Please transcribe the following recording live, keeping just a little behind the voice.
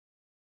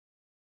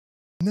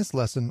In this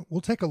lesson,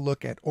 we'll take a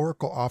look at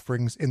Oracle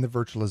offerings in the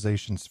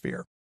virtualization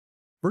sphere.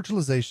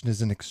 Virtualization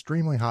is an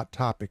extremely hot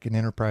topic in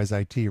enterprise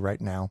IT right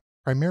now,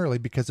 primarily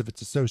because of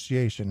its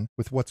association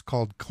with what's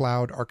called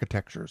cloud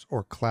architectures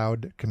or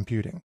cloud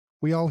computing.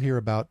 We all hear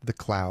about the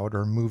cloud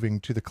or moving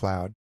to the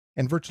cloud,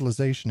 and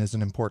virtualization is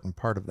an important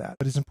part of that.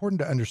 But it's important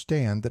to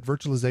understand that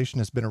virtualization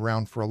has been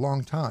around for a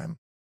long time.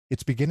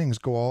 Its beginnings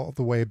go all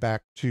the way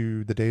back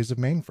to the days of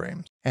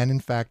mainframes. And in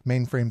fact,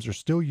 mainframes are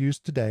still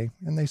used today,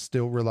 and they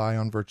still rely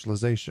on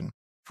virtualization.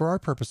 For our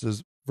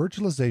purposes,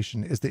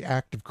 virtualization is the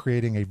act of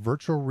creating a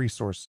virtual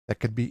resource that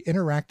could be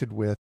interacted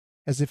with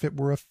as if it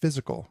were a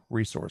physical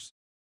resource.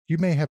 You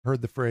may have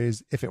heard the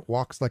phrase, if it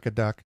walks like a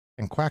duck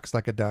and quacks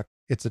like a duck,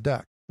 it's a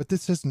duck. But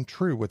this isn't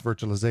true with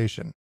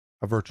virtualization.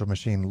 A virtual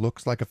machine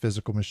looks like a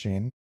physical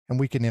machine,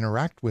 and we can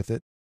interact with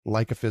it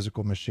like a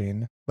physical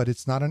machine, but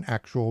it's not an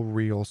actual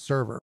real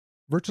server.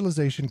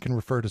 Virtualization can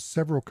refer to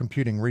several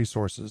computing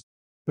resources,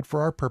 but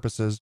for our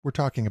purposes, we're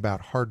talking about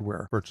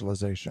hardware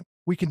virtualization.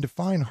 We can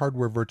define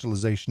hardware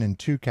virtualization in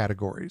two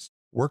categories: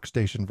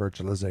 workstation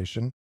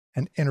virtualization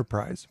and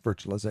enterprise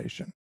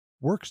virtualization.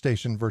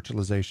 Workstation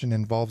virtualization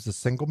involves a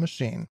single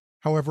machine.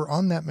 However,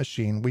 on that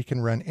machine, we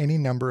can run any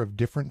number of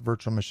different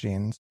virtual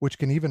machines, which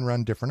can even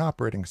run different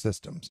operating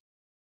systems.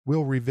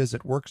 We'll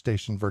revisit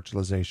workstation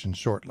virtualization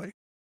shortly.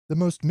 The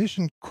most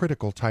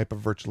mission-critical type of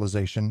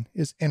virtualization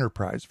is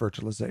enterprise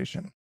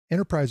virtualization.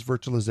 Enterprise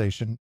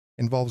virtualization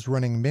involves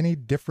running many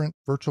different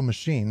virtual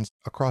machines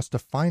across a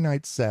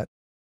finite set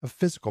of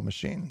physical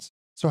machines.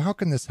 So how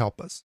can this help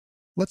us?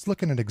 Let's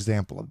look at an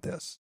example of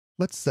this.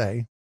 Let's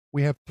say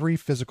we have 3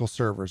 physical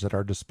servers at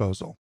our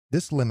disposal.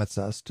 This limits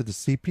us to the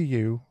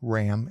CPU,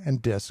 RAM,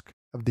 and disk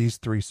of these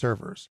 3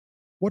 servers.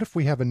 What if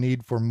we have a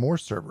need for more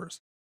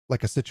servers,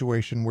 like a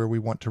situation where we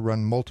want to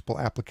run multiple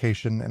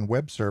application and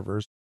web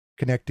servers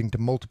connecting to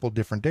multiple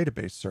different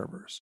database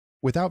servers?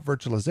 Without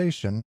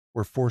virtualization,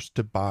 we're forced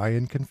to buy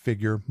and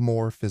configure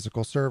more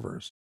physical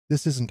servers.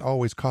 This isn't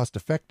always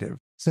cost-effective,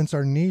 since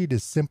our need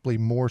is simply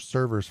more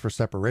servers for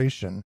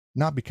separation,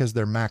 not because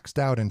they're maxed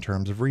out in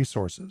terms of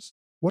resources.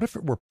 What if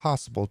it were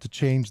possible to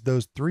change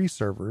those 3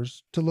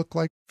 servers to look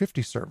like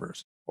 50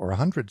 servers or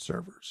 100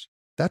 servers?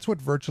 That's what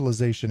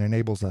virtualization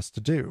enables us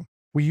to do.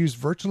 We use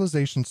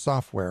virtualization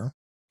software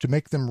to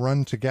make them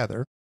run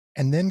together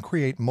and then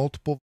create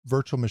multiple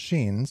virtual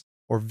machines,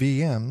 or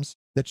VMs,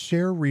 that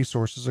share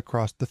resources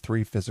across the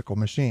 3 physical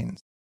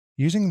machines.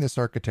 Using this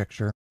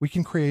architecture, we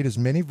can create as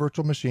many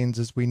virtual machines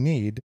as we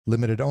need,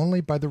 limited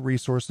only by the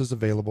resources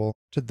available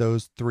to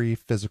those 3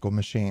 physical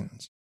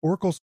machines.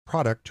 Oracle's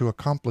product to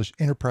accomplish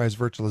enterprise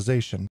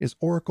virtualization is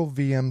Oracle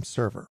VM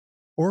Server.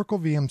 Oracle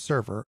VM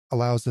Server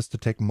allows us to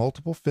take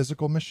multiple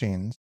physical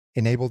machines,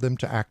 enable them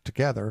to act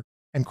together,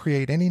 and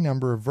create any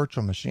number of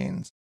virtual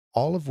machines,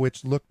 all of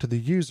which look to the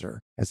user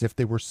as if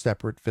they were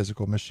separate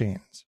physical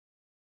machines.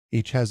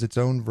 Each has its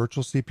own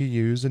virtual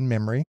CPUs and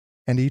memory,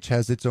 and each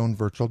has its own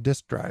virtual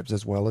disk drives,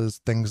 as well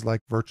as things like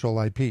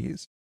virtual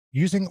IPs.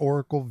 Using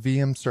Oracle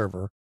VM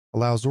Server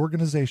allows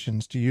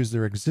organizations to use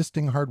their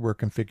existing hardware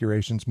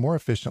configurations more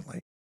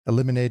efficiently,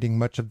 eliminating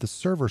much of the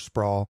server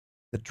sprawl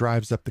that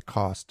drives up the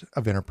cost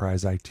of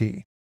enterprise IT.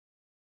 The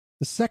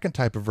second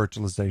type of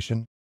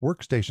virtualization,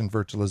 workstation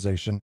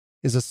virtualization,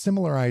 is a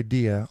similar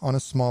idea on a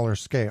smaller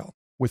scale.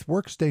 With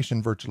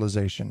workstation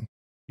virtualization,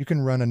 you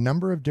can run a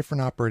number of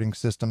different operating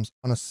systems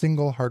on a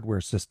single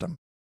hardware system.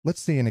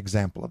 Let's see an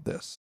example of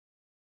this.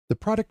 The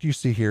product you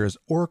see here is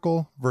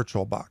Oracle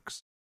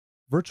VirtualBox.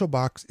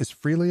 VirtualBox is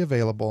freely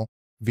available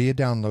via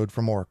download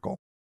from Oracle.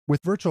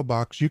 With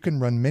VirtualBox, you can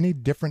run many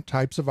different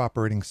types of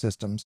operating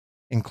systems,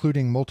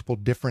 including multiple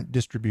different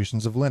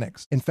distributions of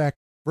Linux. In fact,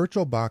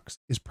 VirtualBox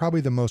is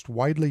probably the most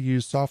widely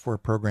used software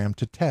program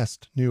to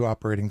test new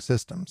operating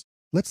systems.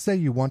 Let's say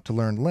you want to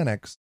learn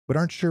Linux, but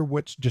aren't sure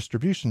which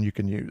distribution you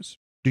can use.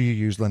 Do you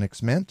use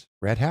Linux Mint,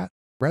 Red Hat?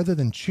 Rather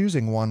than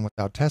choosing one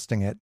without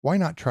testing it, why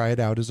not try it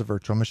out as a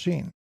virtual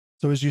machine?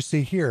 So as you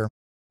see here,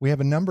 we have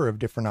a number of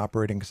different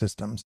operating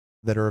systems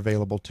that are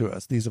available to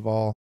us. These have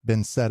all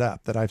been set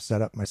up, that I've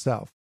set up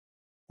myself.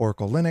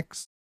 Oracle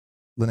Linux,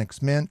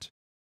 Linux Mint,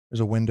 there's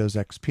a Windows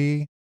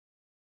XP,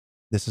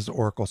 this is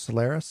Oracle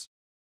Solaris.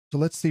 So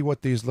let's see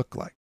what these look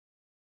like.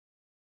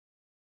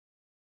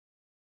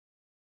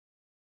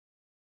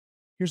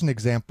 Here's an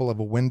example of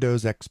a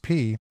Windows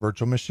XP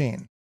virtual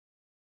machine.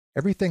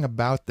 Everything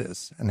about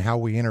this and how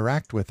we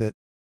interact with it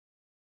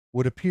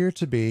would appear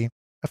to be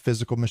a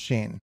physical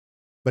machine,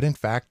 but in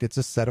fact it's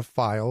a set of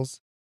files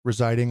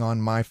residing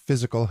on my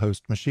physical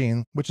host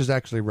machine, which is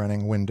actually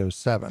running Windows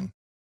 7.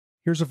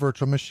 Here's a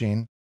virtual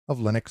machine of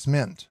Linux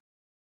Mint.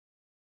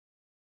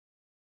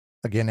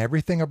 Again,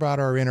 everything about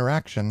our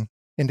interaction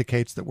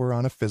indicates that we're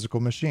on a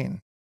physical machine.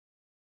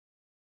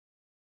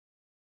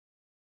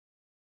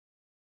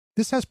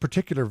 This has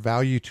particular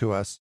value to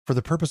us for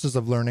the purposes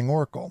of learning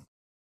Oracle.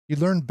 You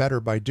learn better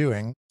by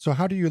doing, so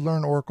how do you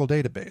learn Oracle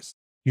Database?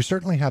 You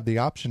certainly have the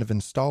option of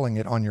installing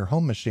it on your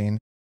home machine,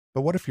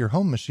 but what if your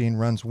home machine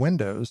runs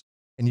Windows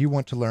and you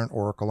want to learn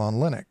Oracle on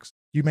Linux?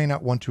 You may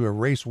not want to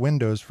erase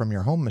Windows from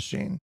your home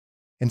machine,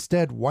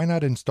 Instead, why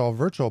not install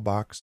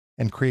VirtualBox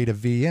and create a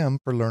VM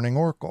for learning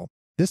Oracle?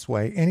 This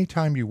way,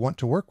 anytime you want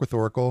to work with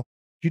Oracle,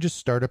 you just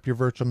start up your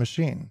virtual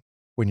machine.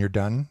 When you're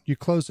done, you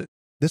close it.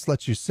 This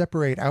lets you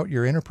separate out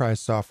your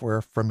enterprise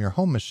software from your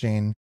home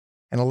machine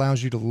and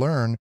allows you to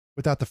learn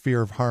without the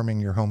fear of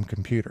harming your home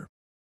computer.